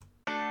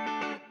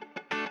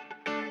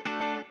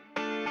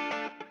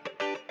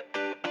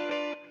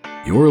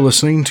You're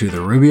listening to the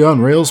Ruby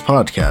on Rails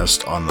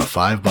podcast on the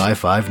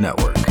 5x5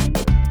 network.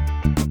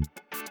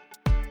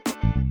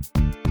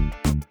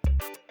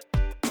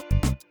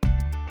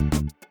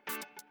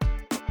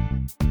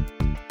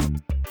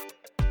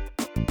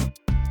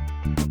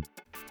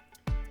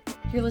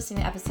 You're listening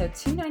to episode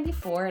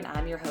 294, and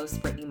I'm your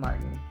host, Brittany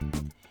Martin.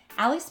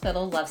 Ali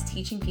Spittel loves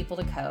teaching people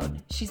to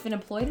code. She's been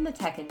employed in the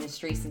tech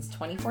industry since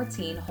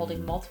 2014,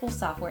 holding multiple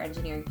software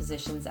engineering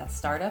positions at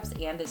startups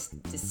and a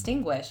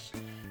distinguished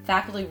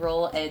faculty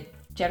role at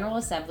General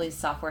Assembly's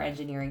Software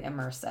Engineering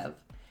Immersive.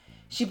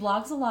 She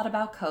blogs a lot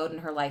about code and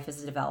her life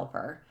as a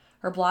developer.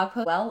 Her blog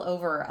posts well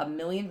over 1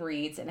 million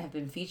reads and have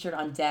been featured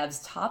on Dev's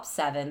Top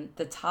 7,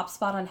 the top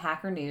spot on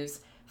Hacker News,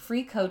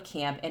 Free Code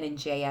Camp, and in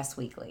JS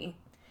Weekly.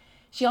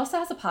 She also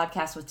has a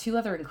podcast with two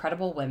other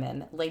incredible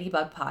women,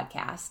 Ladybug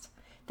Podcast.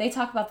 They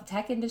talk about the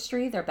tech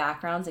industry, their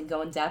backgrounds, and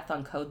go in depth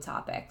on code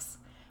topics.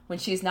 When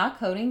she's not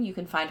coding, you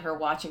can find her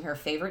watching her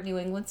favorite New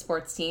England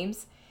sports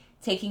teams,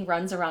 taking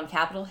runs around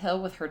Capitol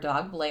Hill with her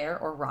dog Blair,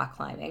 or rock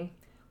climbing.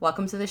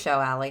 Welcome to the show,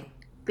 Ali.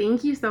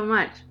 Thank you so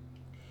much.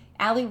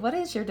 Ali, what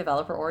is your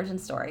developer origin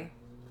story?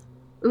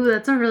 Ooh,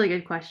 that's a really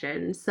good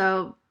question.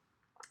 So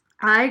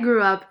I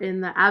grew up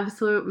in the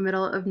absolute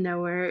middle of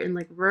nowhere in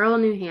rural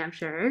New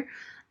Hampshire.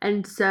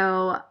 And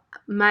so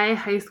my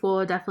high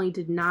school definitely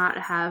did not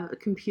have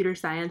computer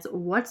science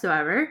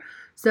whatsoever.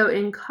 So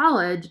in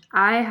college,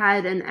 I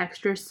had an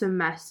extra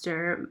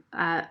semester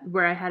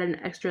where I had an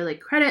extra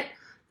credit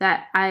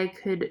that I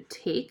could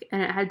take,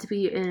 and it had to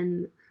be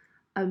in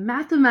a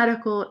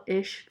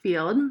mathematical-ish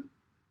field.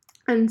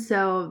 And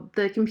so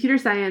the computer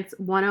science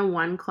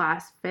 101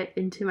 class fit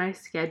into my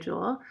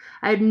schedule.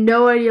 I had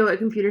no idea what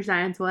computer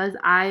science was.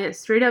 I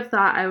straight up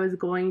thought I was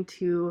going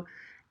to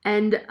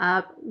end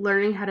up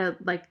learning how to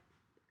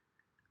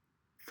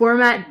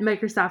format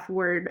Microsoft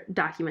Word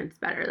documents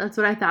better. That's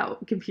what I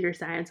thought computer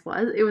science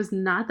was. It was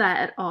not that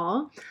at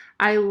all.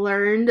 I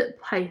learned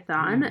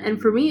Python,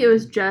 and for me it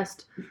was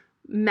just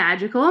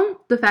magical.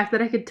 The fact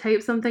that I could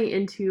type something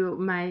into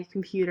my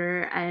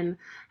computer and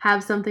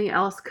have something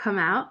else come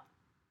out.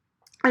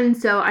 And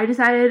so I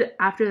decided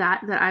after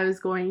that I was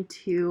going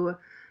to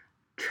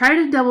try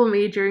to double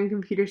major in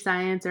computer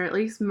science, or at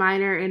least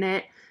minor in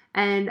it.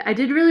 And I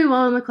did really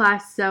well in the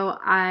class, so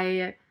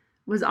I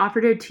was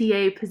offered a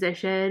TA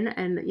position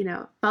and,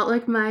 felt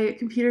like my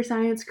computer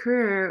science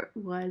career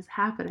was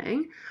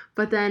happening.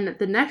 But then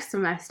the next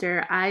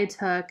semester, I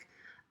took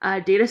a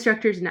data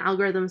structures and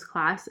algorithms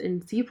class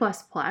in C++,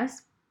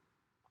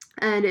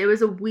 and it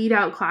was a weed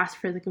out class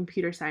for the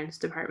computer science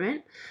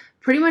department.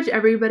 Pretty much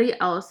everybody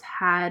else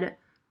had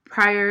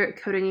prior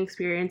coding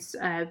experience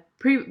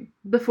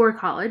before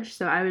college,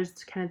 so I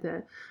was kind of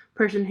the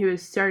person who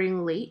was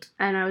starting late,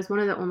 and I was one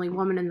of the only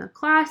women in the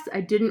class.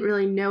 I didn't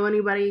really know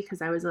anybody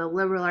because I was a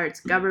liberal arts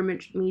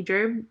government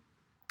major,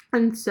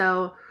 and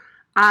so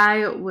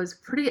I was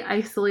pretty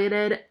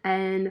isolated,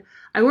 and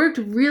I worked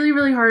really,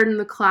 really hard in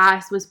the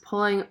class, was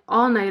pulling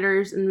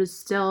all-nighters, and was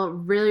still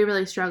really,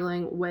 really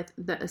struggling with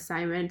the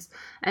assignments.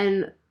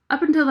 And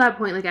up until that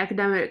point,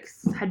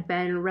 academics had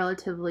been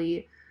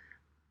relatively,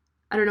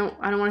 I don't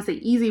want to say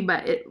easy,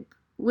 but it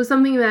was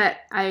something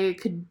that I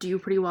could do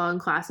pretty well in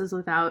classes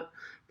without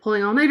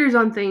pulling all-nighters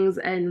on things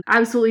and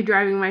absolutely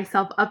driving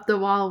myself up the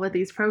wall with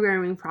these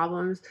programming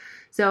problems.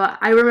 So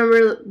I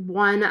remember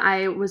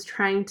I was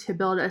trying to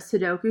build a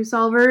Sudoku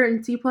solver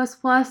in C++,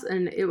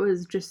 and it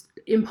was just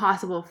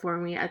impossible for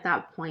me at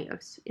that point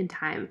in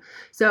time.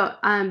 So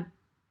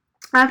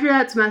after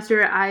that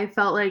semester, I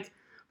felt like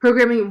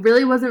programming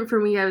really wasn't for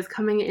me. I was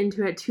coming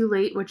into it too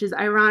late, which is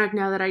ironic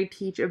now that I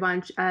teach a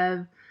bunch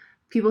of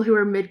people who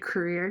are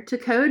mid-career to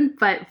code.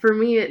 But for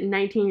me at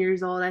 19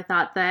 years old, I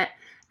thought that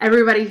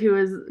everybody who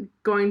was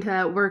going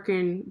to work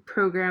in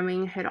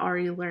programming had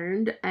already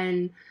learned,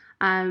 and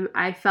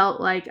I felt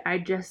like I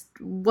just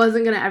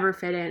wasn't going to ever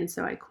fit in,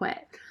 so I quit.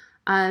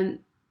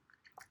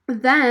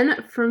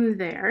 Then from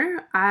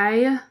there,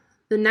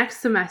 the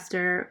next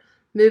semester,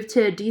 moved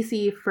to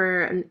DC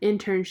for an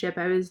internship.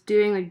 I was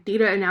doing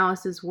data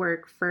analysis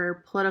work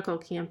for political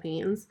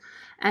campaigns,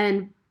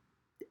 and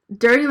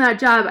during that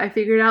job, I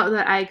figured out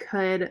that I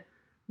could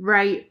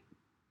write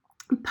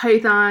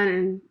Python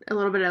and a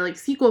little bit of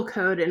SQL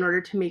code in order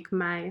to make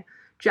my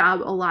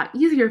job a lot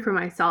easier for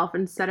myself.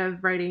 Instead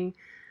of writing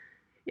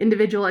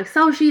individual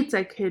Excel sheets,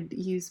 I could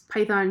use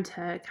Python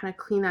to kind of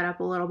clean that up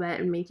a little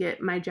bit and make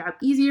my job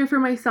easier for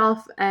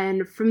myself.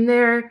 And from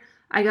there,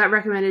 I got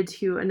recommended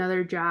to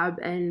another job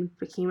and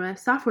became a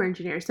software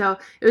engineer. So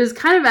it was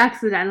kind of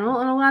accidental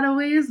in a lot of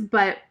ways,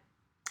 but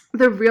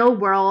the real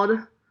world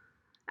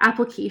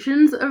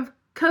applications of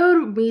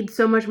code made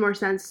so much more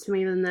sense to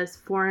me than this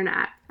foreign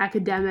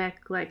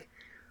academic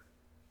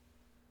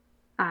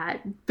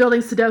building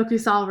Sudoku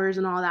solvers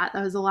and all that.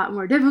 That was a lot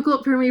more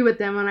difficult for me, but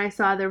then when I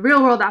saw the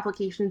real world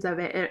applications of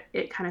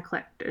it kind of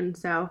clicked. And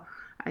so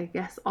I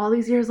guess all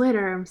these years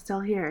later, I'm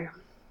still here.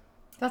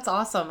 That's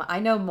awesome. I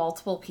know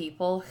multiple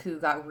people who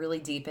got really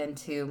deep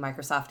into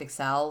Microsoft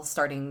Excel,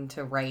 starting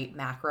to write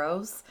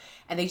macros,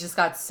 and they just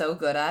got so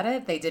good at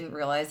it, they didn't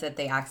realize that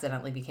they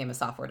accidentally became a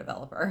software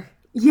developer.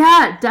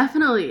 Yeah,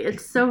 definitely.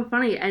 It's so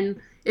funny. And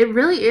it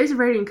really is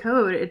writing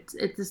code.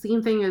 It's the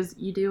same thing as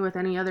you do with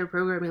any other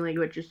programming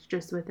language. It's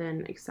just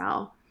within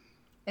Excel.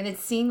 And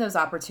it's seeing those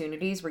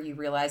opportunities where you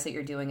realize that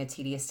you're doing a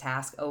tedious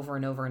task over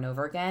and over and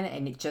over again.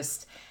 And it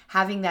just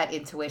having that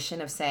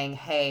intuition of saying,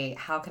 hey,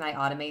 how can I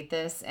automate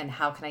this? And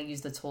how can I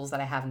use the tools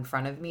that I have in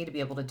front of me to be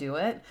able to do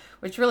it?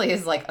 Which really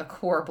is like a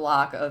core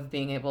block of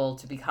being able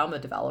to become a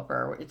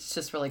developer. It's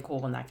just really cool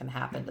when that can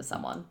happen to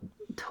someone.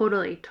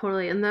 Totally,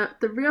 totally. And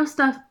the real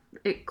stuff,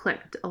 it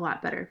clicked a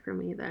lot better for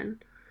me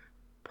than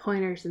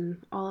pointers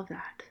and all of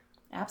that.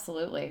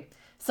 Absolutely.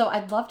 So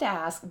I'd love to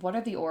ask, what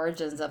are the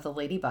origins of the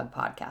Ladybug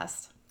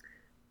podcast?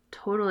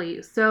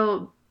 Totally.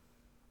 So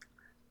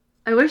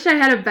I wish I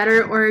had a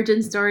better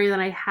origin story than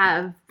I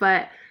have,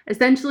 but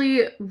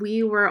essentially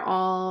we were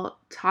all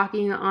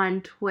talking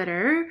on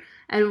Twitter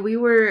and we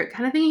were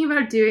kind of thinking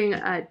about doing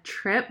a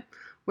trip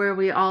where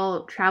we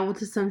all traveled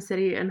to some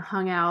city and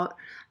hung out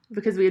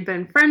because we had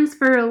been friends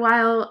for a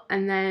while,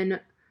 and then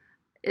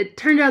it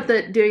turned out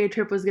that doing a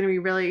trip was going to be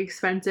really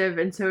expensive,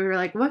 and so we were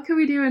like, what can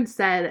we do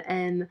instead?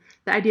 And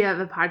the idea of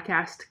a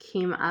podcast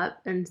came up,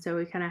 and so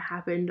we kind of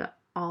happened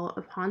all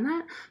upon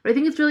that. But I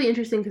think it's really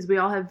interesting because we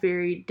all have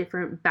very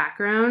different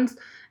backgrounds,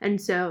 and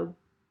so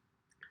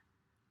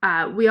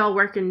we all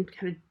work in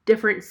kind of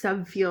different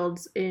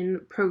subfields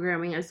in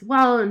programming as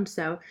well, and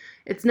so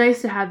it's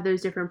nice to have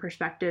those different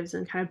perspectives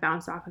and kind of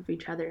bounce off of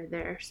each other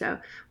there. So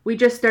we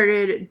just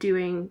started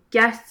doing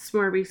guests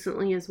more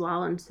recently as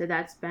well, and so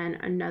that's been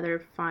another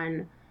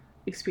fun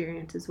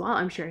experience as well.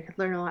 I'm sure I could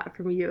learn a lot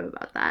from you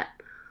about that.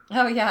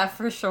 Oh, yeah,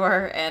 for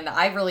sure. And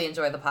I really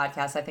enjoy the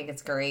podcast. I think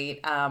it's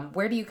great.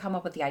 Where do you come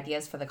up with the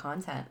ideas for the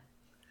content?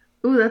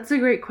 Ooh, that's a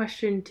great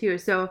question too.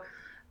 So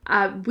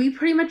we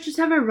pretty much just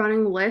have a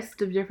running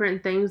list of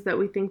different things that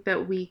we think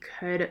that we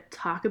could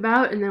talk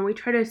about, and then we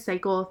try to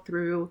cycle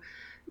through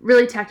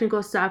really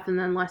technical stuff and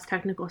then less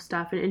technical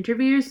stuff in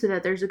interviews so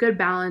that there's a good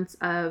balance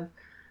of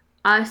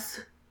us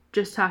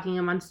just talking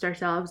amongst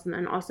ourselves and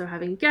then also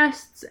having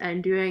guests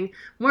and doing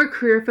more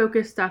career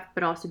focused stuff,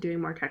 but also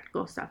doing more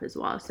technical stuff as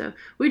well. So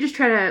we just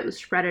try to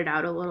spread it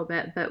out a little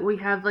bit, but we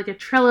have like a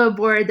Trello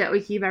board that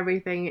we keep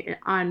everything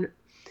on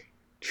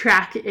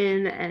track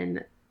in,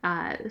 and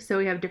so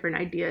we have different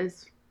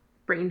ideas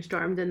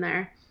brainstormed in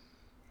there.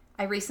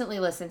 I recently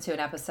listened to an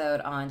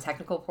episode on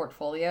technical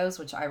portfolios,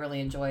 which I really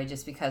enjoy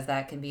just because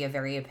that can be a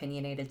very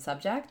opinionated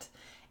subject.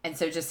 And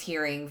so just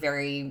hearing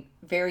very,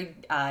 very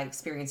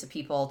experienced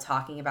people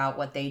talking about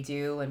what they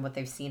do and what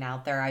they've seen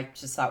out there, I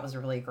just thought was a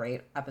really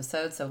great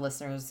episode. So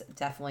listeners,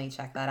 definitely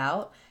check that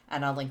out.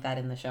 And I'll link that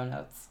in the show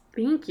notes.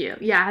 Thank you.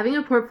 Yeah, having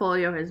a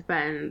portfolio has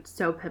been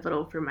so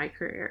pivotal for my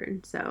career,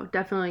 and so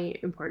definitely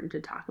important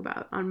to talk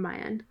about on my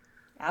end.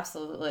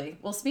 Absolutely.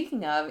 Well,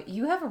 speaking of,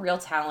 you have a real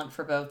talent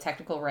for both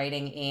technical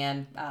writing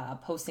and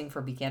posting for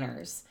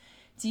beginners.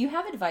 Do you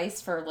have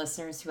advice for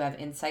listeners who have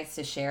insights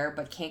to share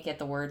but can't get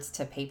the words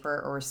to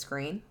paper or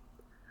screen?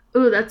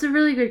 Ooh, that's a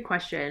really good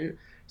question.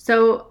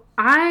 So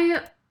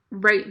I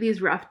write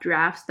these rough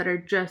drafts that are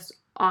just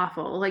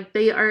awful. Like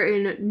they are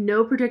in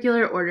no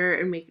particular order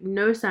and make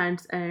no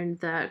sense, and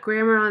the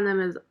grammar on them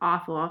is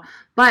awful.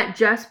 But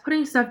just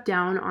putting stuff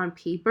down on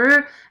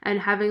paper and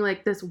having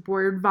like this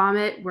word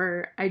vomit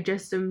where I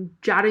just am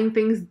jotting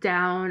things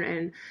down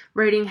and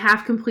writing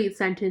half complete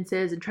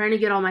sentences and trying to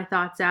get all my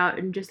thoughts out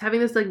and just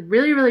having this like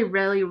really, really,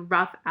 really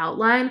rough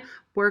outline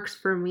works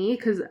for me,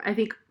 because I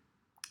think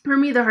for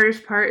me the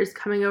hardest part is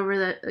coming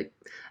over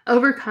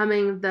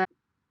overcoming the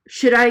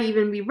should I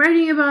even be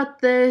writing about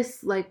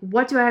this? Like,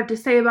 what do I have to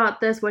say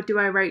about this? What do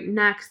I write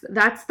next?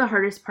 That's the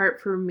hardest part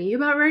for me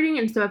about writing.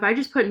 And so if I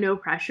just put no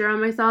pressure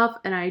on myself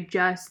and I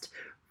just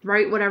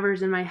write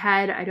whatever's in my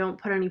head, I don't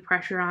put any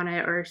pressure on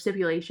it or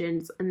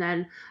stipulations, and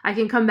then I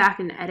can come back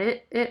and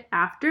edit it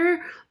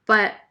after.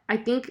 But I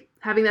think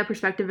having that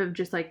perspective of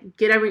just like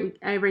get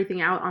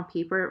everything out on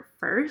paper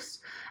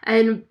first.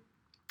 And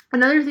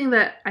another thing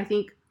that I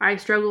think I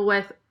struggle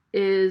with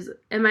is,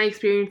 am I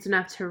experienced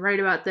enough to write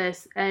about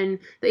this? And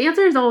the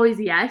answer is always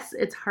yes.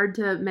 It's hard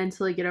to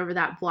mentally get over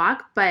that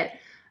block, but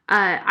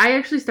I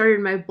actually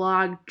started my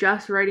blog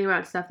just writing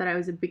about stuff that I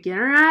was a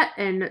beginner at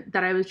and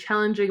that I was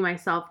challenging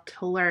myself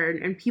to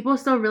learn. And people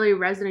still really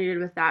resonated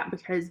with that,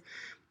 because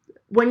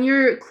when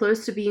you're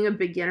close to being a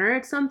beginner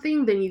at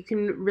something, then you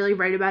can really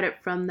write about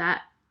it from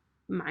that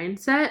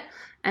mindset.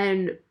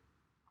 And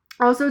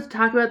also to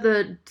talk about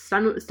the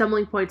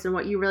stumbling points and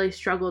what you really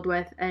struggled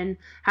with and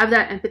have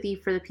that empathy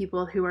for the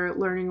people who are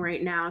learning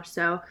right now.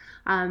 So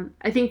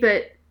I think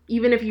that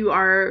even if you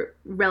are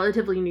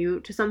relatively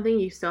new to something,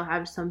 you still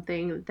have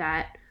something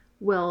that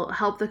will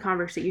help the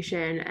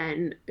conversation,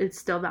 and it's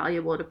still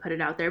valuable to put it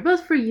out there,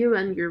 both for you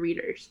and your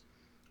readers.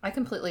 I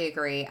completely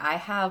agree. I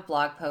have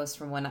blog posts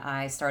from when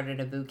I started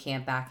a boot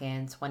camp back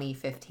in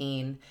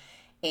 2015.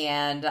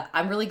 And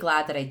I'm really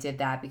glad that I did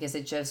that, because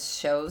it just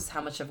shows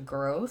how much of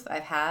growth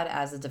I've had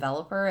as a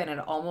developer, and it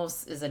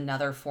almost is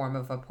another form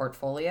of a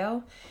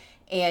portfolio.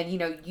 And,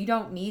 you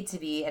don't need to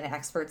be an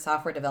expert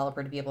software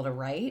developer to be able to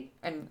write.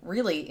 And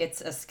really, it's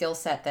a skill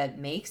set that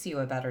makes you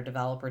a better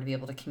developer to be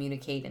able to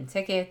communicate in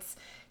tickets,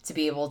 to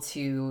be able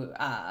to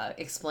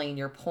explain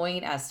your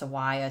point as to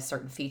why a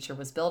certain feature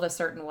was built a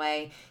certain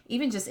way,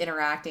 even just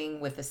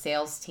interacting with the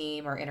sales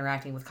team or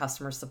interacting with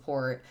customer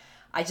support.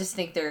 I just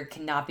think there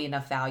cannot be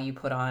enough value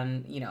put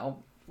on,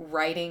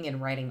 writing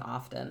and writing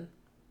often.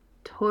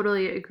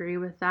 Totally agree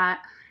with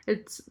that.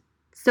 It's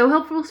so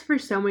helpful for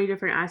so many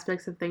different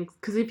aspects of things,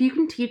 because if you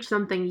can teach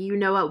something, you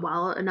know it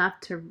well enough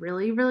to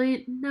really,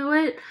 really know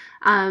it,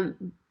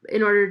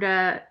 in order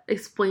to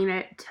explain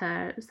it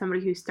to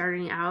somebody who's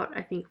starting out,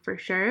 I think for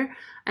sure.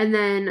 And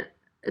then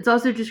it's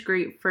also just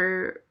great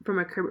from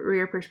a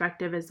career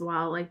perspective as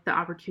well. Like the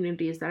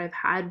opportunities that I've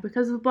had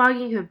because of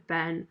blogging have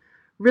been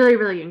really,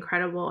 really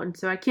incredible. And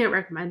so I can't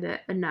recommend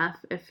it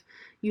enough. If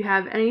you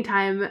have any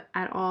time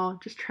at all,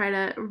 just try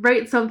to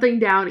write something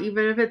down.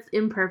 Even if it's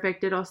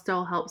imperfect, it'll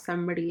still help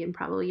somebody and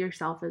probably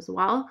yourself as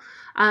well.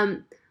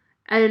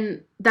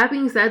 And that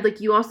being said, like,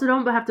 you also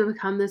don't have to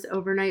become this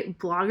overnight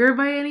blogger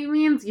by any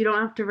means. You don't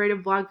have to write a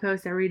blog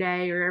post every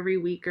day or every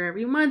week or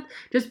every month.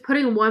 Just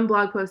putting one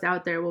blog post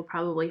out there will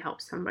probably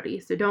help somebody.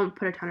 So don't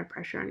put a ton of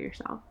pressure on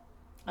yourself.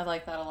 I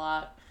like that a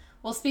lot.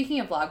 Well, speaking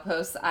of blog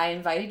posts, I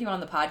invited you on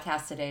the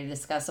podcast today to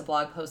discuss a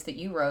blog post that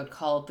you wrote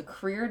called The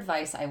Career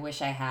Advice I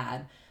Wish I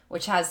Had,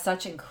 which has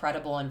such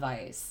incredible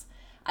advice.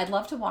 I'd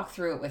love to walk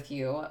through it with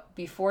you.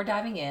 Before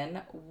diving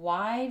in,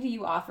 why do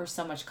you offer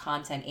so much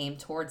content aimed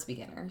towards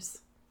beginners?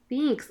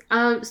 Thanks.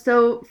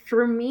 So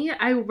for me,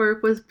 I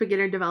work with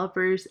beginner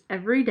developers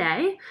every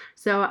day.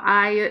 So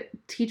I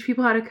teach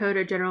people how to code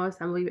at General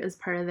Assembly as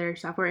part of their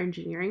software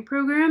engineering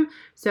program.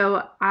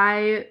 So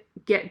I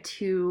get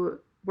to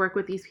work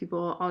with these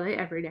people all day,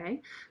 every day.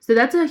 So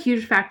that's a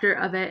huge factor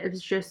of it. It's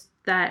just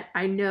that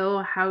I know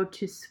how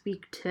to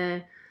speak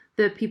to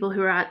the people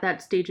who are at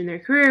that stage in their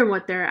career and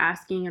what they're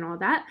asking and all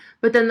that.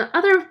 But then the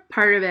other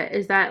part of it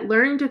is that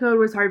learning to code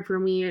was hard for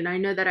me. And I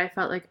know that I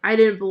felt like I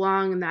didn't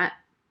belong and that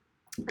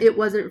it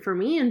wasn't for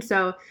me. And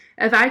so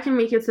if I can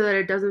make it so that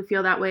it doesn't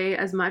feel that way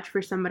as much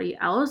for somebody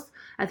else,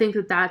 I think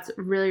that that's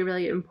really,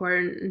 really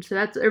important. And so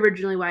that's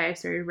originally why I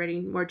started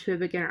writing more to a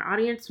beginner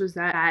audience, was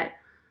that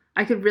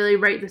I could really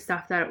write the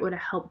stuff that would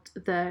have helped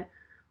the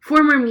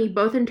former me,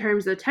 both in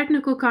terms of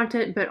technical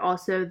content, but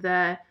also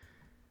the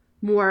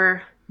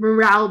more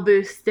morale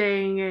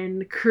boosting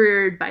and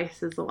career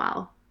advice as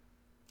well.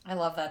 I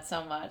love that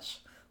so much.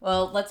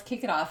 Well, let's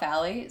kick it off,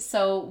 Ali.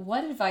 So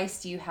what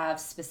advice do you have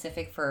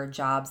specific for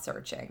job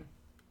searching?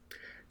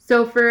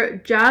 So for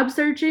job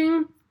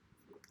searching,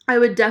 I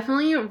would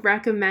definitely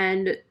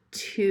recommend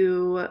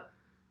to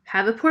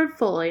have a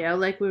portfolio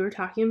like we were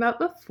talking about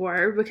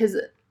before, because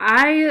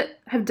I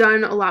have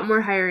done a lot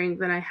more hiring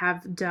than I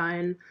have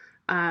done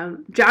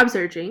job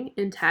searching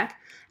in tech.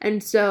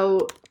 And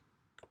so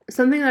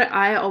something that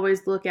I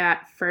always look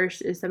at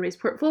first is somebody's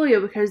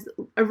portfolio, because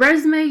a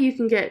resume you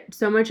can get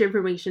so much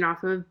information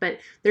off of, but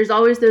there's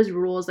always those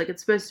rules. Like,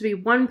 it's supposed to be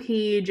one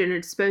page and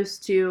it's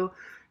supposed to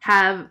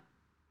have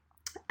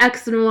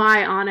X and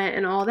Y on it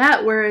and all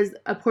that. Whereas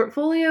a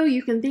portfolio,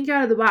 you can think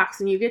out of the box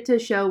and you get to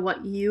show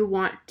what you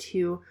want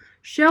to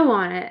show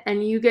on it,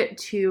 and you get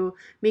to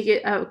make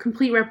it a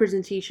complete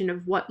representation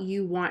of what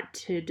you want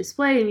to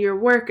display in your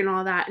work and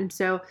all that. And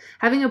so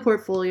having a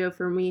portfolio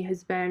for me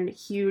has been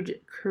huge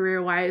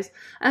career-wise,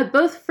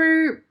 both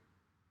for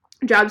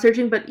job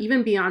searching, but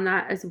even beyond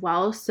that as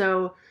well.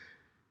 So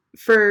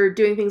for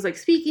doing things like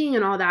speaking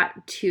and all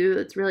that too,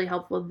 it's really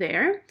helpful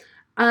there.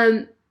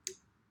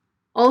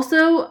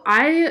 Also,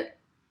 I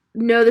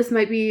know this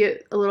might be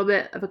a little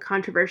bit of a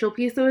controversial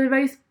piece of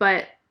advice,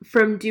 but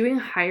from doing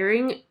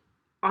hiring,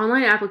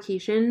 online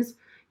applications,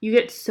 you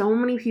get so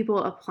many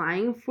people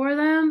applying for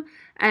them,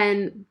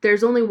 and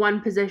there's only one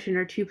position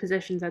or two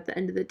positions at the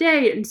end of the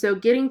day. And so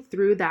getting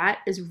through that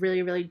is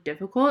really, really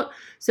difficult.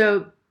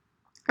 So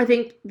I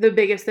think the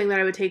biggest thing that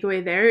I would take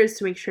away there is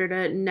to make sure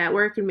to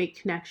network and make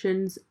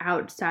connections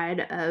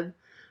outside of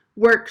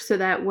work, so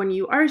that when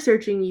you are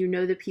searching, you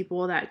know the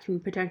people that can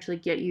potentially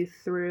get you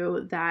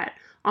through that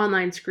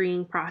online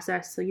screening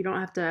process, so you don't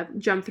have to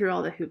jump through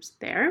all the hoops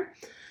there.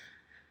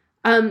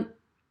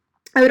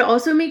 I would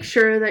also make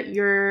sure that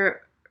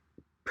you're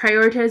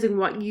prioritizing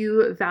what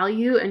you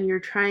value and you're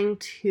trying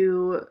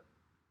to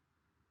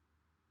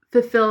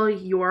fulfill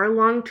your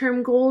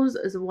long-term goals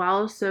as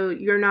well, so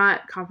you're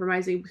not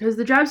compromising, because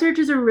the job search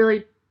is a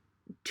really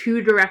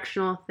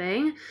two-directional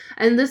thing,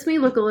 and this may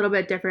look a little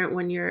bit different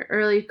when you're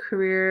early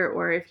career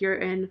or if you're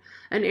in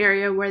an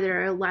area where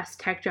there are less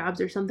tech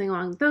jobs or something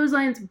along those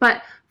lines.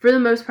 But for the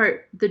most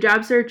part, the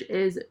job search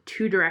is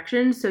two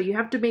directions, so you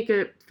have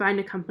to find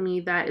a company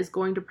that is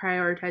going to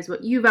prioritize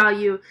what you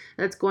value,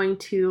 that's going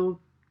to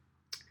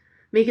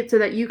make it so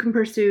that you can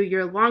pursue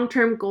your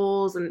long-term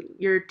goals and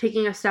you're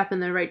taking a step in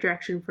the right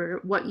direction for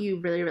what you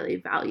really, really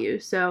value.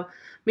 So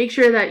make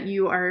sure that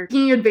you are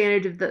taking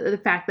advantage of the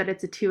fact that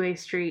it's a two-way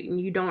street, and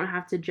you don't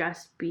have to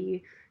just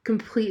be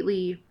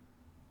completely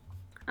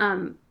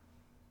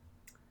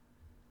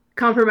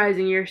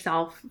compromising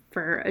yourself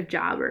for a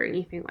job or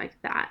anything like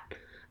that.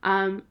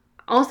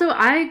 Also,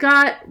 I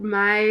got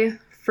my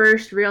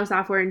first real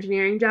software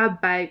engineering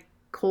job by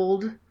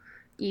cold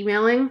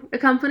emailing a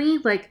company.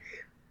 Like,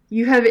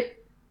 you have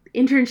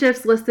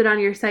internships listed on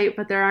your site,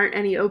 but there aren't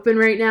any open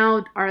right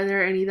now. Are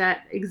there any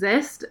that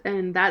exist?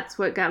 And that's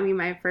what got me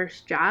my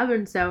first job.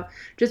 And so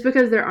just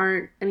because there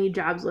aren't any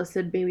jobs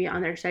listed maybe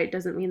on their site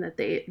doesn't mean that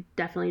they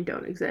definitely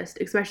don't exist,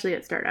 especially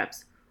at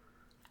startups.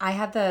 I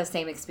had the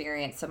same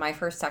experience. So my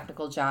first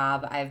technical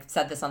job, I've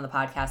said this on the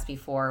podcast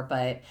before,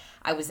 but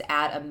I was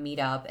at a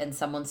meetup and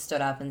someone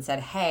stood up and said,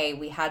 "Hey,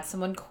 we had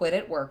someone quit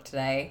at work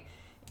today.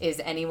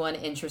 Is anyone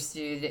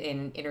interested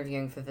in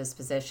interviewing for this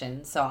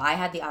position?" So I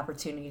had the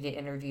opportunity to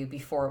interview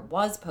before it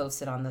was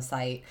posted on the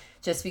site,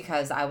 just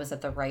because I was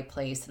at the right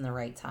place in the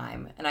right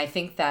time. And I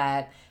think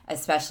that,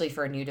 especially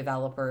for new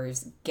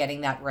developers, getting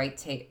that right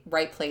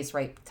place,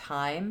 right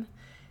time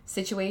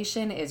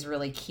situation is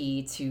really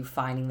key to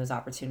finding those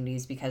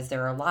opportunities, because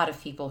there are a lot of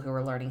people who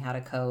are learning how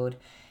to code,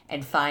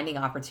 and finding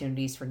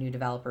opportunities for new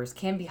developers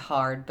can be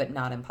hard, but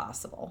not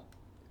impossible.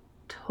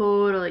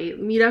 Totally.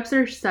 Meetups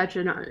are such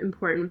an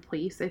important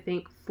place, I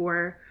think,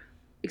 for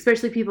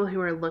especially people who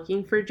are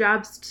looking for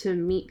jobs, to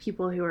meet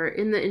people who are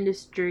in the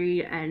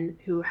industry and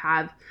who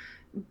have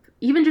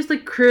even just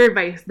like career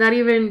advice, not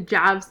even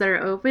jobs that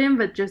are open,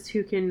 but just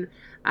who can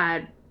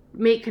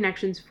make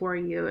connections for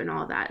you and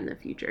all that in the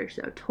future.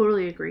 So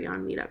totally agree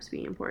on meetups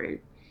being important.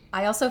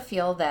 I also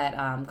feel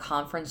that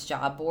conference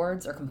job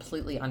boards are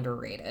completely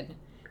underrated,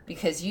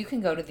 because you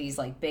can go to these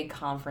like big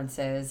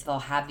conferences. They'll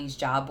have these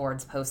job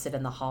boards posted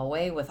in the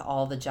hallway with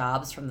all the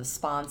jobs from the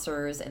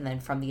sponsors and then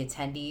from the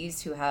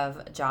attendees who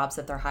have jobs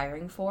that they're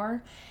hiring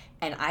for.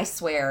 And I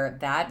swear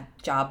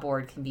that job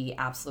board can be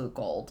absolute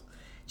gold,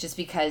 just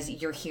because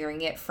you're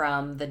hearing it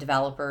from the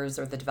developers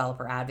or the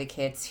developer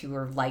advocates who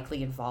are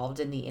likely involved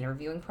in the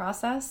interviewing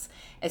process.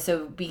 And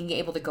so being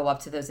able to go up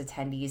to those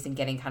attendees and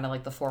getting kind of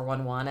like the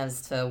 411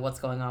 as to what's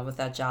going on with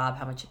that job,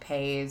 how much it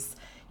pays,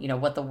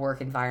 what the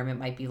work environment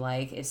might be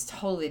like, is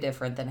totally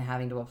different than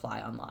having to apply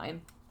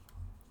online.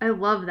 I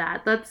love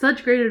that. That's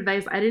such great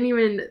advice. I didn't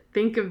even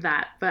think of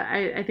that, but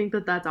I think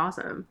that that's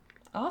awesome.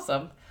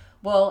 Awesome.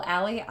 Well,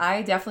 Ali,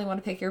 I definitely want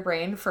to pick your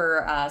brain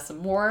for some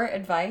more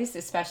advice,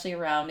 especially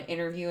around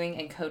interviewing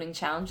and coding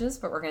challenges,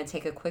 but we're going to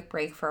take a quick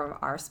break from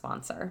our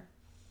sponsor.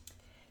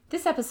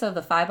 This episode of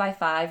the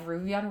 5x5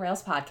 Ruby on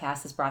Rails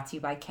podcast is brought to you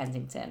by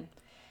Kensington.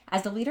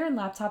 As the leader in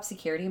laptop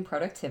security and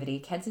productivity,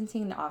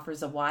 Kensington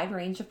offers a wide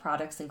range of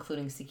products,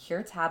 including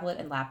secure tablet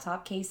and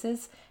laptop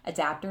cases,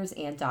 adapters,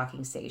 and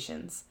docking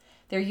stations.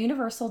 Their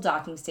universal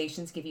docking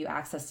stations give you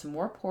access to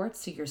more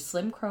ports, so your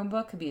slim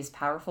Chromebook could be as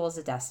powerful as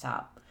a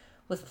desktop.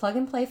 With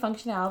plug-and-play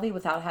functionality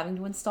without having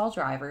to install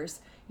drivers,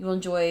 you will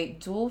enjoy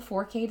dual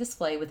 4K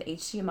display with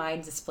HDMI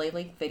and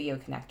DisplayLink video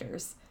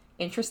connectors.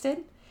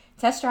 Interested?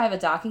 Test drive a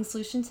docking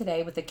solution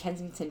today with the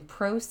Kensington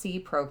Pro C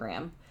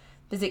program.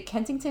 Visit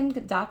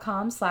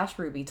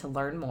kensington.com/Ruby to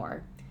learn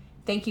more.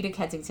 Thank you to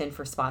Kensington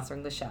for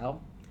sponsoring the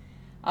show.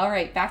 All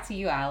right, back to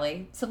you,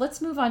 Ali. So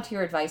let's move on to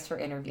your advice for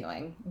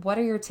interviewing. What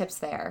are your tips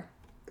there?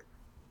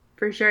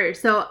 For sure.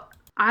 So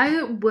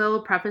I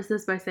will preface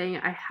this by saying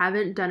I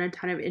haven't done a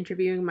ton of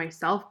interviewing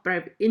myself, but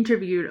I've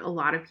interviewed a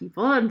lot of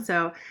people. And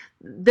so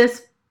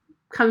this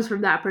comes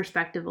from that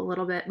perspective a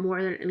little bit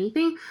more than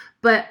anything.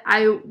 But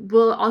I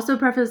will also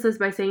preface this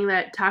by saying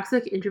that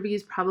toxic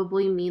interviews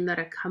probably mean that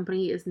a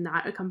company is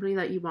not a company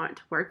that you want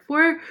to work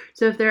for.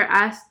 So if they're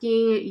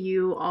asking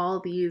you all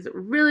these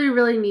really,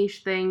 really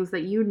niche things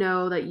that you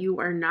know that you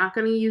are not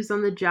going to use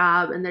on the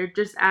job, and they're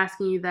just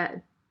asking you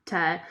that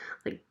to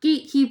like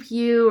gatekeep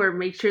you or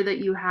make sure that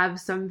you have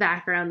some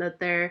background that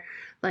they're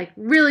like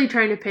really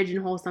trying to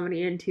pigeonhole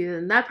somebody into,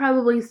 then that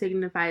probably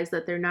signifies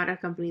that they're not a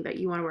company that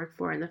you want to work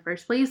for in the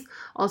first place.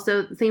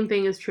 Also, the same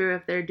thing is true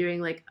if they're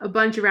doing like a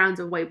bunch of rounds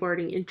of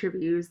whiteboarding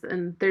interviews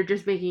and they're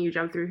just making you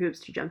jump through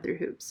hoops to jump through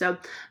hoops. So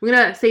I'm going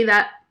to say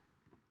that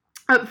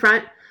up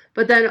front,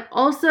 but then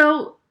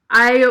also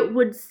I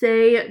would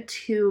say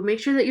to make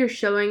sure that you're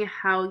showing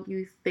how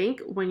you think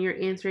when you're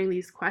answering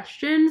these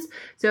questions.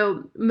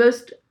 So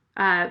most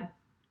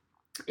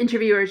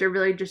interviewers are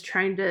really just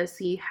trying to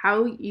see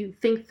how you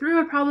think through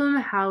a problem,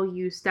 how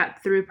you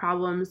step through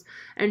problems.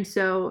 And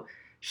so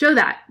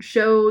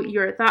show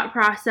your thought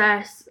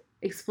process,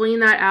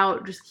 explain that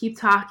out, just keep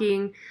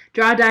talking,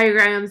 draw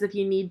diagrams if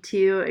you need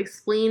to,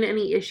 explain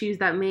any issues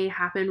that may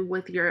happen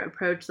with your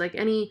approach, like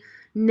any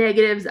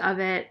negatives of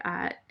it,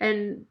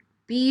 and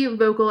be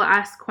vocal,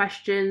 ask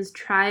questions,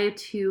 try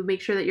to make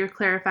sure that you're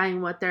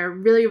clarifying what they're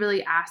really,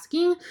 really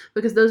asking,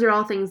 because those are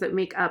all things that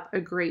make up a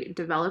great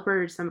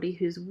developer, somebody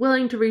who's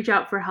willing to reach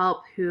out for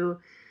help, who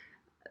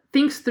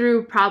thinks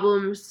through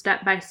problems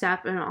step by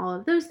step and all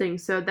of those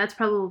things. So that's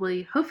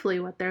probably, hopefully,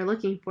 what they're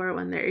looking for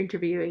when they're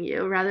interviewing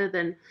you, rather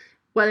than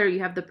whether you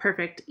have the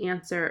perfect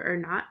answer or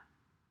not.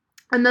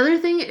 Another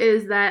thing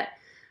is that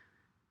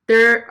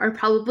there are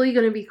probably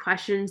going to be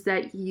questions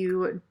that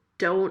you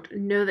don't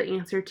know the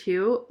answer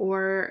to,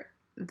 or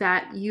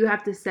that you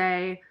have to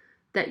say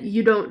that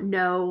you don't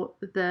know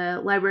the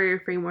library or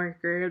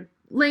framework or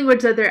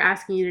language that they're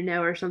asking you to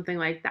know or something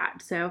like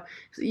that. So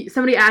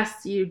somebody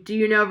asks you, do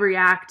you know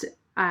React?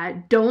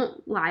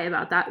 Don't lie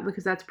about that,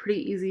 because that's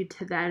pretty easy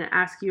to then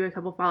ask you a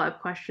couple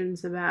follow-up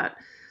questions about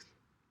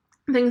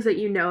things that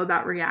you know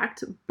about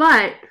React.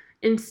 But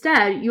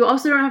instead, you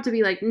also don't have to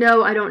be like,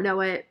 no, I don't know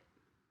it,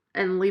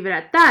 and leave it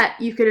at that.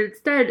 You could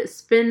instead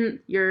spin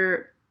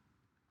your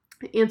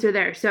answer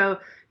there. So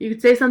you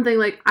could say something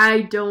like,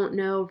 I don't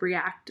know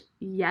React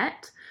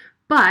yet,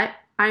 but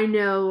I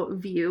know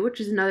Vue, which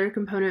is another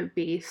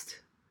component-based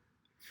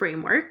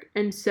framework.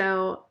 And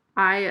so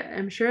I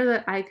am sure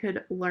that I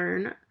could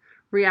learn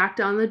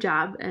React on the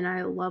job, and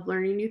I love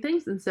learning new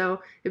things. And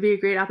so it'd be a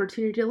great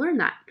opportunity to learn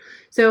that.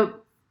 So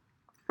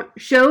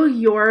show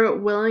your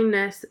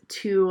willingness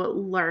to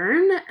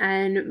learn,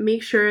 and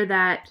make sure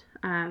that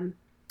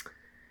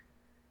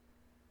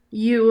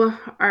you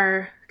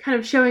are kind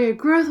of showing a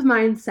growth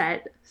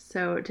mindset,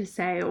 so to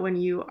say, when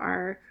you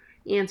are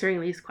answering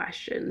these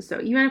questions.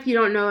 So even if you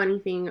don't know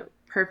anything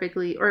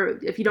perfectly, or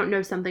if you don't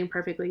know something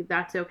perfectly,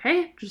 that's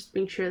okay. Just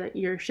make sure that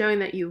you're showing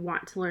that you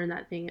want to learn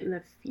that thing in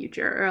the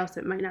future, or else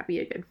it might not be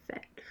a good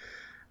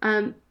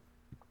fit.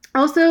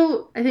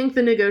 Also, I think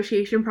the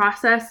negotiation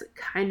process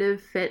kind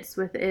of fits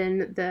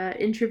within the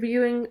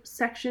interviewing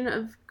section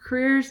of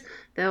careers,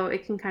 though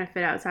it can kind of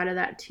fit outside of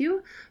that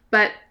too.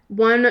 But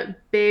one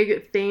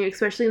big thing,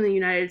 especially in the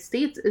United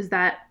States, is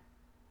that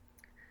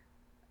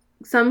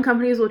some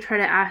companies will try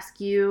to ask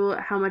you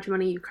how much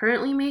money you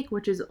currently make,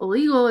 which is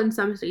illegal in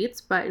some states,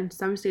 but in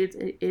some states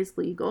it is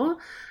legal.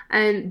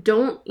 And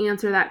don't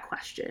answer that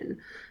question.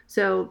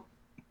 So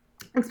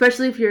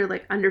especially if you're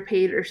like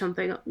underpaid or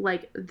something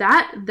like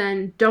that,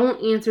 then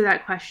don't answer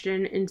that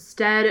question.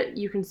 Instead,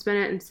 you can spin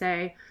it and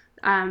say,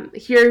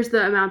 here's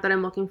the amount that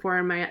I'm looking for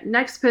in my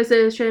next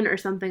position, or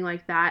something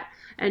like that.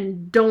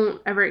 And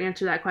don't ever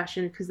answer that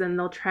question, because then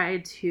they'll try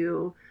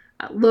to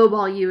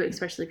lowball you,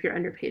 especially if you're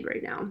underpaid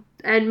right now.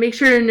 And make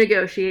sure to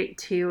negotiate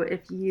too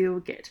if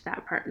you get to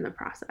that part in the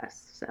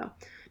process. So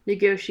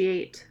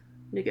negotiate.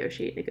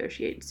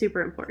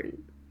 Super important.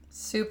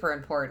 Super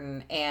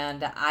important.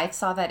 And I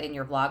saw that in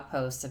your blog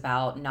post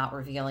about not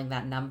revealing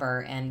that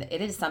number. And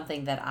it is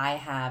something that I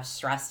have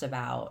stressed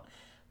about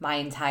my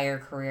entire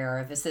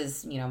career. This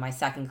is, my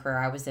second career.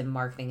 I was in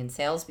marketing and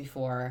sales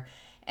before.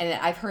 And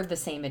I've heard the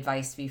same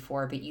advice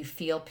before, but you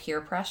feel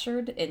peer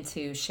pressured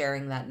into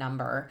sharing that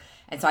number.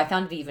 And so I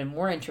found it even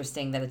more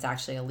interesting that it's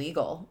actually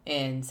illegal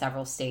in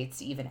several states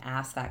to even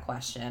ask that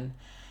question.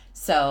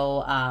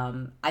 So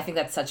I think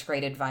that's such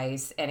great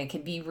advice, and it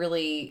can be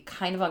really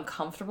kind of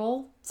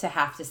uncomfortable to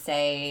have to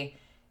say,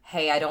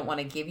 hey, I don't want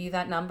to give you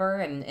that number.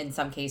 And in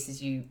some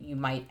cases you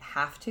might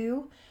have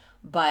to,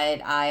 but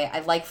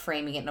I like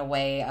framing it in a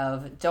way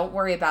of, don't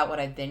worry about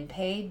what I've been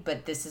paid,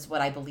 but this is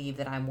what I believe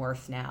that I'm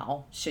worth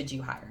now, should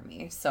you hire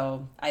me.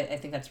 So I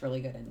think that's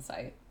really good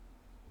insight.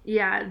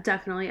 Yeah,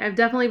 definitely. I've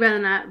definitely been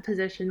in that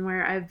position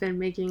where I've been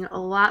making a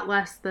lot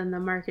less than the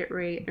market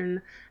rate.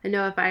 And I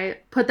know if I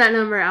put that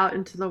number out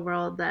into the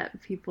world,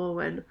 that people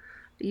would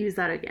use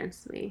that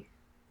against me.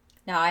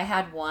 Now, I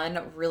had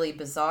one really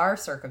bizarre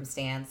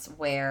circumstance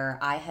where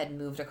I had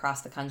moved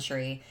across the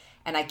country,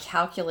 and I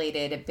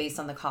calculated based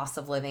on the cost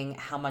of living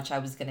how much I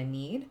was going to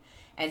need.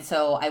 And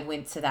so I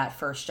went to that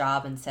first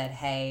job and said,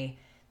 hey,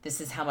 this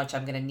is how much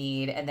I'm going to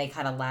need. And they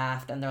kind of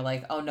laughed, and they're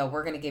like, oh no,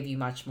 we're going to give you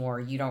much more.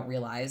 You don't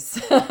realize,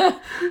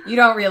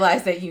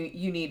 that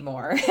you need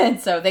more. And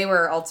so they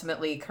were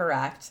ultimately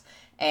correct.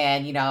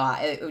 And,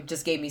 it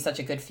just gave me such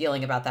a good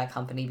feeling about that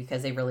company,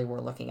 because they really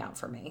were looking out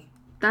for me.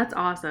 That's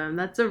awesome.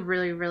 That's a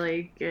really,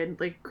 really good,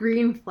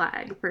 green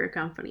flag for a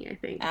company, I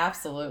think.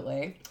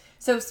 Absolutely.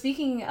 So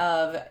speaking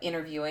of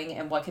interviewing,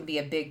 and what can be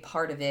a big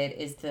part of it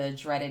is the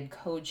dreaded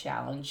code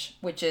challenge,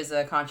 which is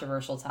a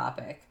controversial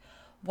topic.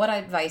 What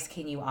advice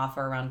can you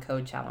offer around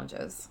code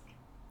challenges?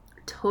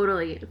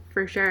 Totally,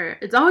 for sure.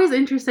 It's always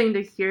interesting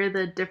to hear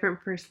the different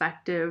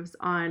perspectives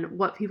on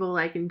what people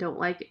like and don't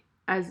like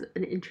as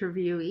an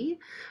interviewee,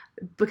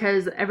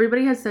 because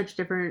everybody has such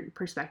different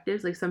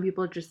perspectives. Like, some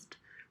people just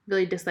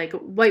really dislike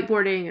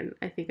whiteboarding, and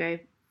I think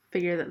I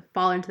figure that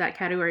fall into that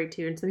category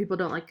too. And some people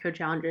don't like code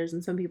challenges,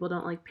 and some people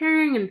don't like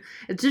pairing, and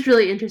it's just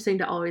really interesting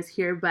to always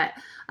hear. But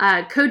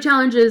code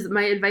challenges,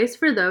 my advice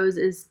for those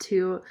is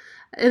to,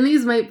 and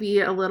these might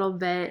be a little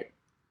bit,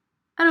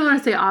 I don't want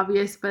to say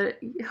obvious, but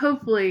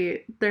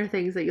hopefully they're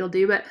things that you'll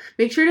do, but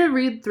make sure to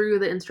read through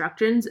the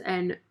instructions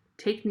and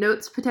take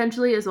notes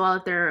potentially as well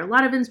if there are a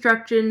lot of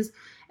instructions.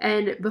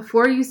 And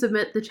before you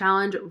submit the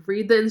challenge,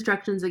 read the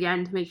instructions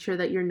again to make sure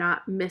that you're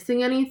not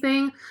missing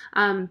anything,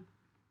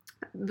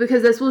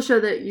 because this will show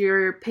that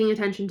you're paying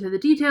attention to the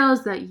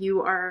details, that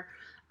you are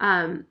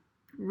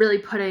really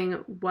putting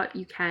what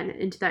you can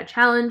into that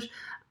challenge.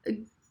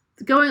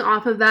 Going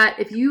off of that,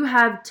 if you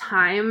have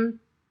time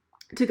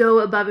to go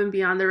above and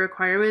beyond the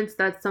requirements,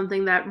 that's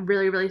something that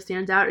really, really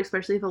stands out,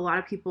 especially if a lot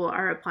of people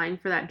are applying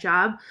for that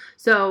job.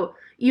 So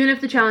even if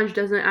the challenge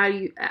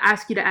doesn't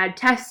ask you to add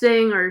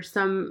testing or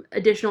some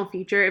additional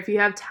feature, if you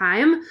have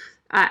time,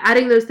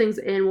 adding those things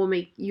in will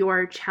make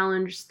your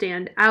challenge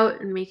stand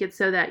out and make it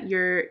so that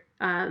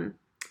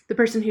the the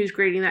person who's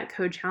grading that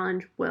code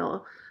challenge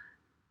will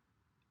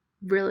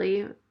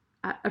really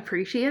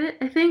appreciate it,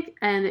 I think.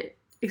 And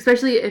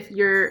especially if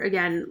you're,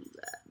 again,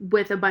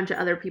 with a bunch of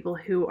other people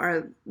who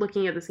are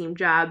looking at the same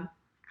job,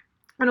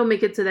 it'll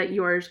make it so that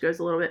yours goes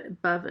a little bit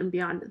above and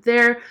beyond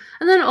there.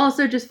 And then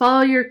also just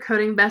follow your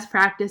coding best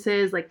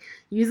practices, like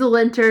use a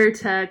linter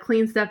to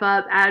clean stuff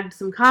up, add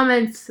some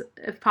comments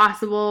if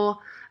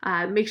possible,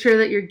 make sure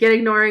that you're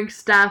ignoring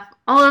stuff,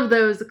 all of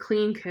those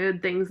clean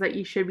code things that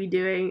you should be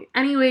doing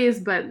anyways,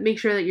 but make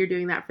sure that you're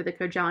doing that for the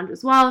code challenge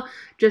as well,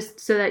 just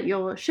so that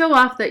you'll show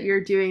off that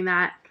you're doing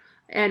that,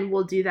 and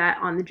we'll do that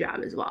on the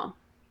job as well.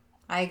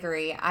 I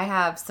agree. I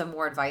have some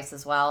more advice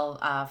as well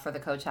for the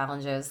code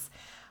challenges.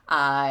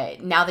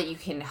 Now that you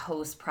can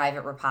host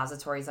private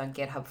repositories on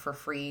GitHub for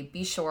free,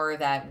 be sure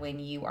that when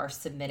you are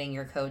submitting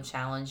your code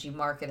challenge, you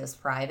mark it as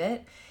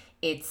private.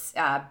 It's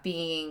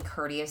being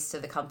courteous to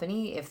the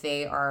company. If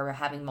they are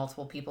having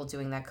multiple people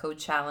doing that code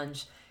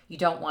challenge, you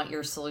don't want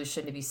your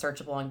solution to be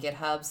searchable on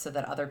GitHub so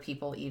that other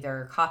people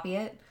either copy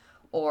it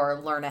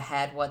or learn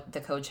ahead what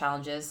the code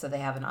challenge is so they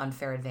have an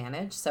unfair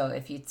advantage. So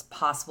if it's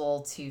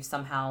possible to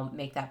somehow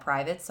make that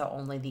private so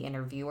only the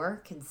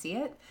interviewer can see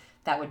it,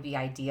 that would be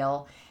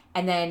ideal.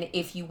 And then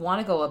if you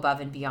want to go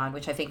above and beyond,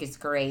 which I think is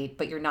great,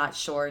 but you're not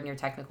sure in your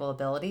technical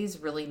abilities,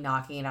 really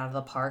knocking it out of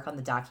the park on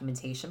the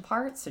documentation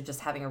part. So just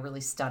having a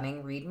really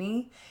stunning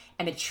README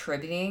and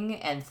attributing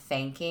and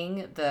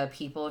thanking the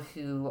people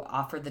who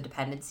offered the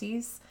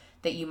dependencies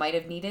that you might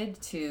have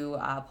needed to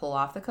pull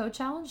off the code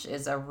challenge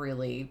is a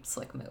really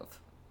slick move.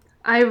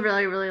 I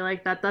really, really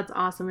like that. That's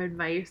awesome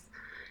advice.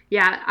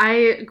 Yeah,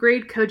 I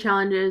grade code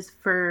challenges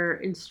for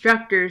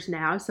instructors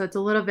now, so it's a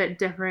little bit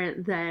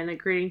different than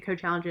grading code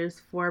challenges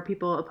for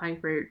people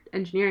applying for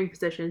engineering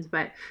positions,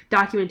 but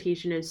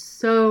documentation is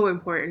so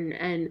important,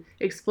 and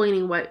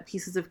explaining what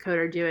pieces of code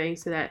are doing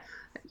so that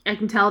I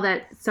can tell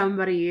that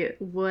somebody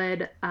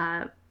would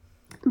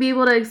be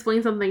able to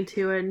explain something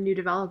to a new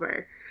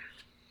developer.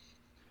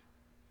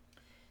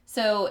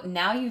 So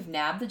now you've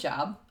nabbed the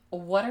job,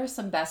 what are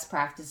some best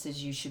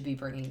practices you should be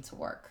bringing to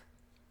work?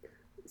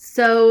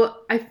 So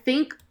I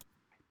think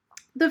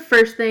the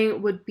first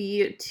thing would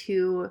be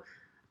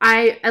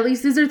at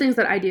least these are things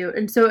that I do.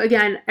 And so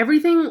again,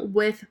 everything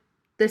with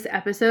this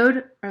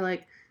episode are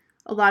like,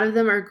 a lot of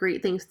them are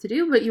great things to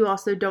do, but you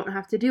also don't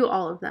have to do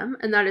all of them.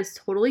 And that is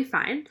totally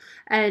fine.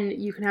 And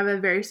you can have a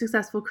very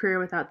successful career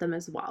without them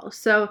as well.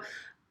 So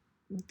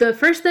the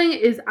first thing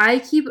is I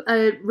keep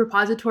a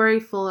repository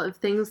full of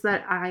things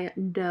that I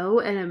know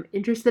and am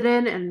interested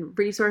in and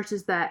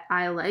resources that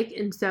I like.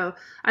 And so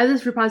I have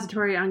this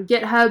repository on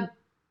GitHub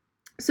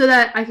so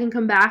that I can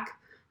come back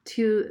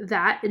to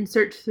that and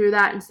search through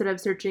that instead of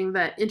searching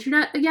the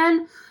internet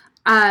again.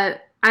 I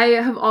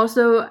have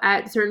also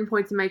at certain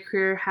points in my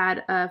career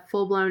had a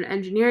full-blown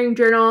engineering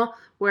journal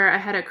where I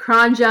had a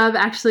cron job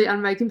actually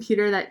on my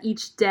computer that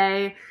each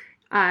day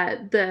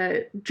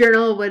the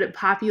journal would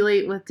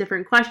populate with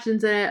different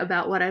questions in it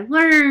about what I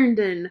learned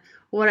and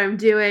what I'm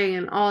doing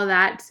and all of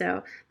that.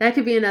 So that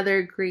could be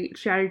another great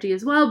strategy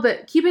as well.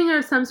 But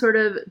keeping some sort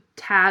of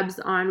tabs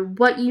on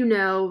what you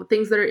know,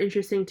 things that are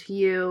interesting to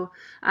you,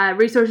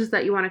 resources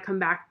that you want to come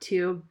back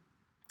to,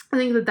 I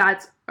think that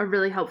that's a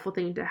really helpful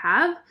thing to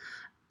have.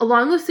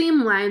 Along the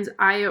same lines,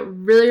 I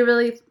really,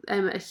 really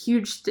am a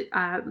huge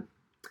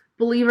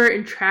believer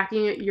in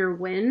tracking your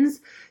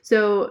wins.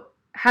 So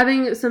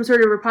having some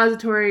sort of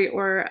repository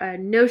or a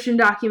Notion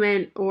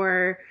document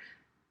or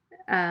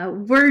a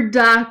Word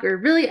doc or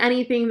really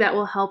anything that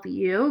will help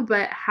you,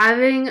 but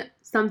having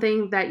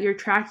something that you're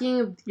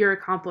tracking your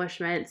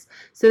accomplishments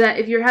so that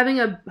if you're having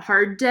a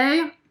hard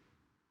day,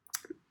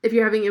 if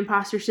you're having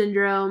imposter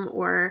syndrome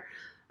or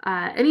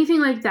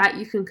anything like that,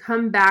 you can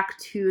come back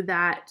to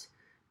that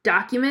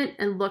document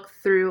and look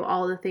through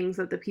all the things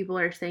that the people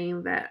are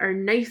saying that are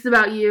nice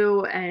about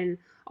you and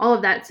all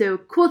of that. So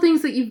cool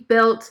things that you've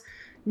built,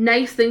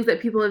 nice things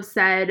that people have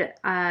said.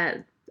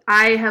 I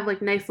have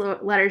like nice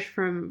letters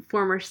from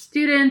former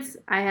students.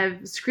 I have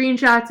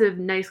screenshots of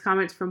nice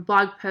comments from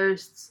blog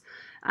posts,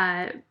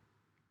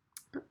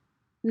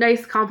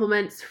 nice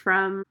compliments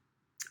from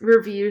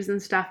reviews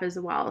and stuff as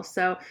well.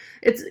 So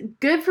it's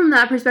good from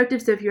that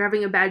perspective. So if you're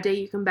having a bad day,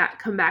 you can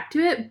come back to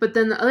it. But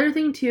then the other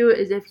thing too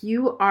is if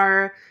you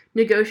are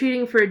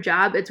negotiating for a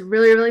job, it's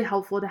really, really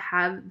helpful to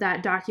have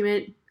that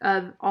document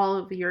of all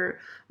of your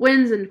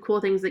wins and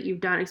cool things that you've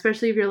done,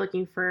 especially if you're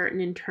looking for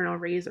an internal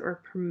raise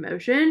or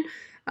promotion.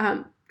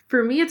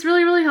 For me, it's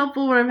really, really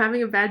helpful when I'm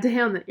having a bad day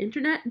on the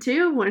internet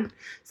too. When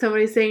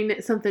somebody's saying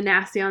something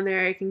nasty on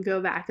there, I can go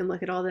back and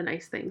look at all the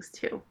nice things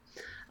too.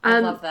 I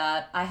love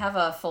that. I have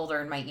a folder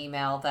in my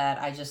email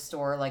that I just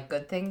store like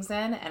good things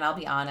in, and I'll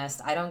be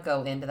honest, I don't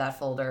go into that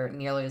folder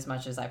nearly as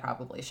much as I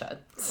probably should.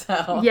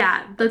 So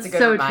yeah, that's a good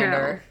so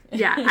reminder. True.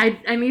 Yeah,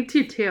 I need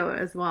to too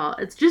as well.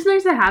 It's just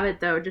nice to have it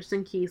though, just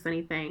in case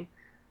anything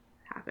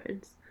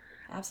happens.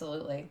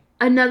 Absolutely.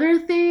 Another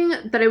thing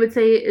that I would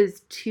say is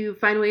to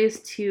find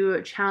ways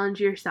to challenge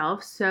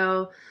yourself.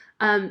 So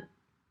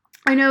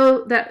I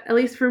know that, at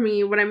least for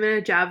me, when I'm in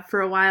a job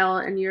for a while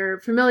and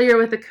you're familiar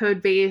with the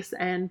code base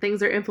and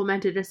things are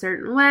implemented a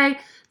certain way,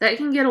 that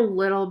can get a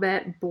little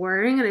bit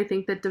boring. And I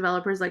think that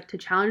developers like to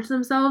challenge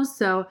themselves.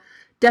 So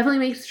definitely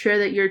make sure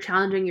that you're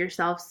challenging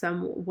yourself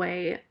some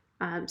way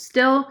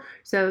still.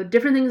 So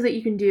different things that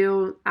you can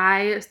do.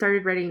 I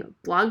started writing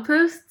blog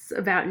posts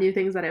about new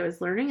things that I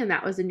was learning, and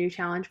that was a new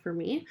challenge for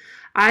me.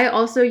 I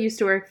also used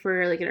to work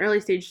for like an early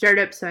stage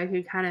startup, so I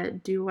could kind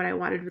of do what I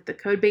wanted with the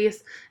code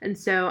base. And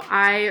so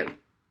I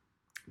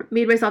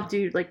made myself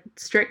do like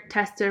strict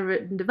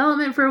test-driven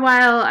development for a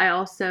while. I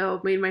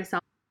also made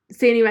myself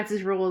Sandy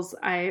Metz's rules.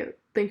 I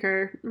think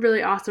are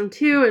really awesome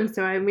too, and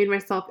so I made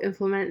myself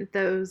implement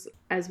those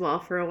as well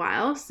for a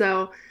while.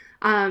 So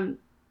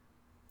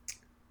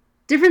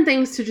different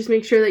things to just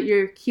make sure that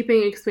you're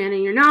keeping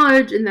expanding your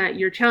knowledge and that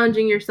you're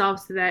challenging yourself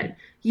so that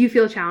you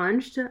feel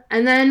challenged.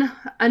 And then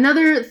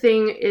another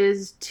thing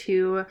is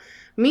to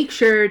make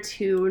sure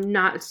to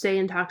not stay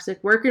in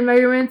toxic work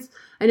environments.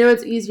 I know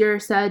it's easier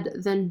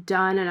said than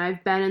done, and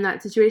I've been in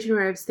that situation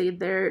where I've stayed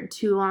there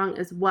too long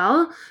as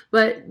well.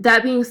 But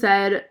that being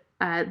said,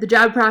 the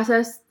job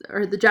process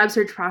or the job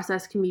search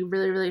process can be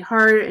really, really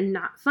hard and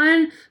not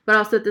fun, but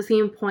also at the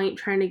same point,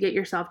 trying to get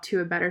yourself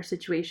to a better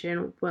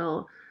situation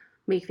will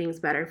make things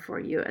better for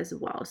you as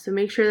well. So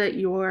make sure that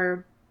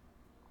your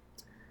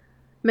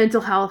mental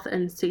health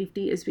and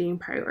safety is being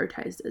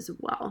prioritized as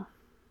well.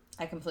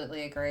 I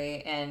completely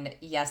agree. And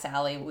yes,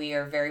 Ali, we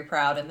are very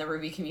proud in the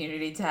Ruby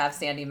community to have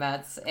Sandy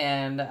Metz,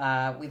 and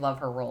we love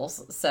her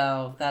rules.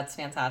 So that's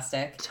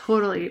fantastic.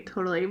 Totally.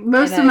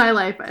 Most of my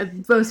life,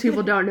 most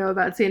people don't know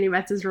about Sandy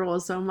Metz's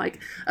rules. So I'm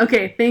like,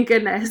 okay, thank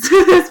goodness.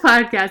 This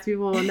podcast,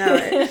 people will know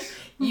it.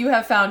 You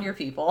have found your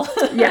people.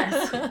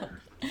 Yes.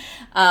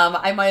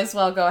 I might as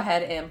well go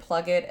ahead and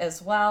plug it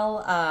as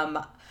well.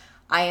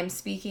 I am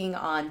speaking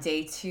on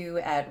day 2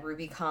 at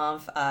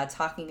RubyConf,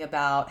 talking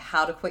about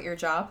how to quit your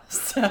job.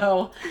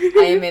 So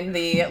I am in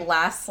the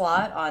last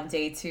slot on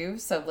day 2.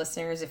 So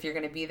listeners, if you're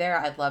going to be there,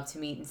 I'd love to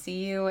meet and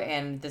see you,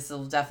 and this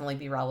will definitely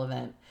be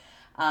relevant.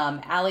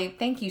 Ali,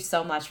 thank you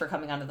so much for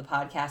coming onto the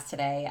podcast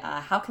today.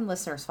 How can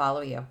listeners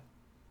follow you?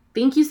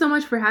 Thank you so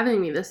much for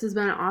having me. This has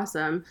been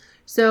awesome.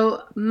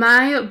 So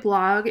my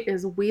blog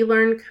is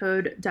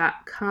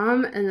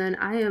welearncode.com, and then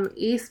I am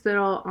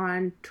Spittel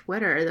on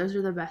Twitter. Those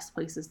are the best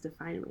places to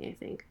find me, I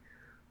think.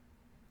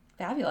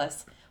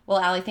 Fabulous.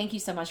 Well, Ali, thank you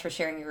so much for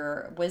sharing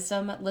your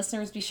wisdom.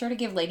 Listeners, be sure to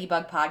give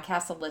Ladybug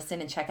Podcast a listen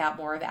and check out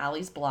more of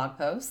Ali's blog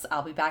posts.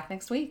 I'll be back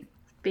next week.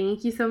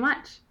 Thank you so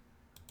much.